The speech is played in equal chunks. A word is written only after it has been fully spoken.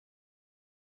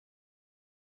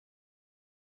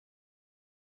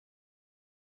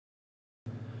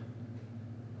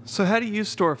So how do you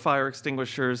store fire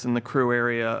extinguishers in the crew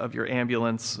area of your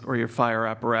ambulance or your fire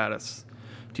apparatus?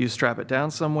 Do you strap it down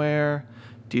somewhere?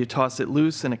 Do you toss it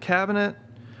loose in a cabinet?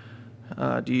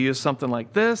 Do you use something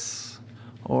like this?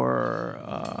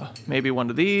 Or maybe one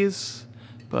of these?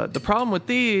 But the problem with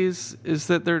these is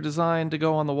that they're designed to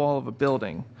go on the wall of a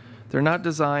building. They're not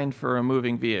designed for a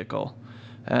moving vehicle.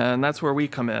 And that's where we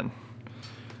come in.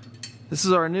 This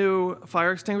is our new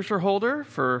fire extinguisher holder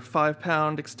for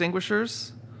 5-pound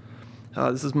extinguishers.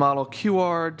 This is model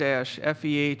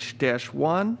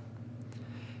QR-FEH-1.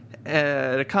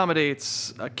 It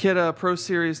accommodates a Kidde Pro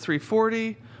Series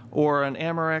 340 or an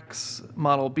Amerex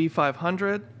model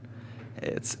B500.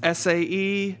 It's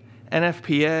SAE,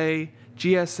 NFPA,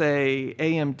 GSA,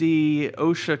 AMD,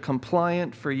 OSHA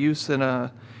compliant for use in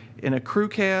a crew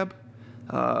cab,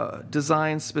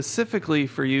 designed specifically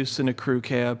for use in a crew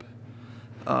cab.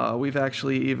 We've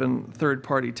actually even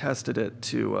third-party tested it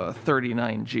to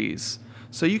 39 Gs.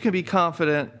 So you can be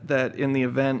confident that in the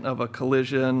event of a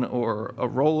collision or a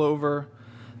rollover,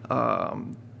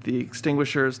 the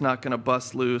extinguisher is not going to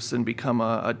bust loose and become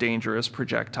a dangerous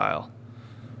projectile.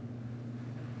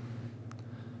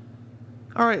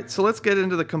 All right, so let's get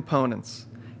into the components.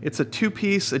 It's a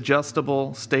 2-piece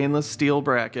adjustable stainless steel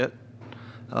bracket.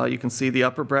 You can see the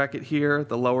upper bracket here,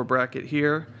 the lower bracket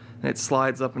here, and it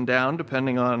slides up and down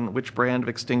depending on which brand of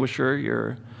extinguisher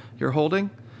you're holding.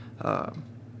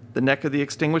 The neck of the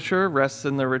extinguisher rests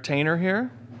in the retainer here.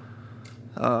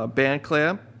 Band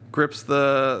clamp grips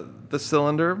the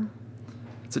cylinder.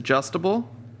 It's adjustable.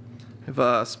 We have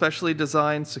a specially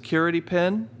designed security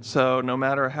pin, so no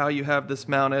matter how you have this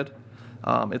mounted,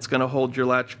 it's going to hold your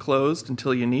latch closed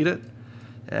until you need it.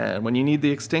 And when you need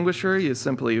the extinguisher, you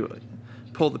simply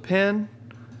pull the pin.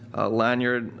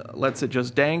 Lanyard lets it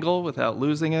just dangle without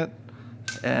losing it,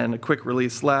 and a quick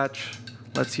release latch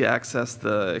lets you access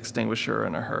the extinguisher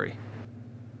in a hurry.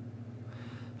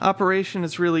 Operation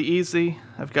is really easy.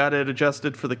 I've got it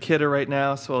adjusted for the Kidde right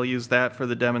now, so I'll use that for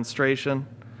the demonstration.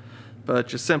 But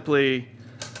just simply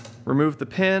remove the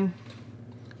pin,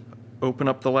 open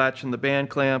up the latch and the band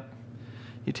clamp.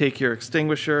 You take your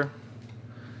extinguisher,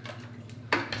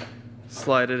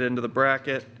 slide it into the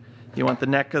bracket. You want the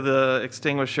neck of the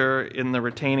extinguisher in the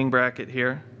retaining bracket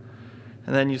here.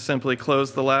 And then you simply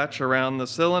close the latch around the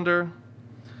cylinder.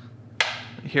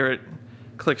 You hear it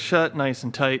click shut nice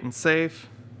and tight and safe.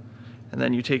 And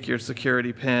then you take your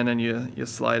security pin and you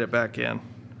slide it back in.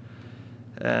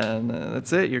 And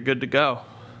that's it, you're good to go.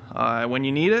 When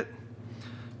you need it,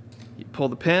 you pull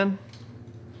the pin,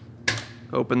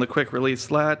 open the quick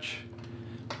release latch,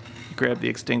 grab the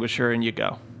extinguisher, and you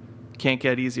go. Can't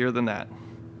get easier than that.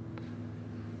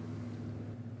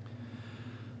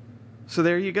 So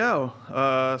there you go.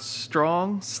 A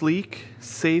strong, sleek,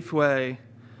 safe way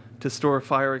to store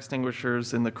fire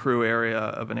extinguishers in the crew area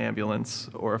of an ambulance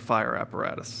or a fire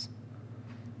apparatus.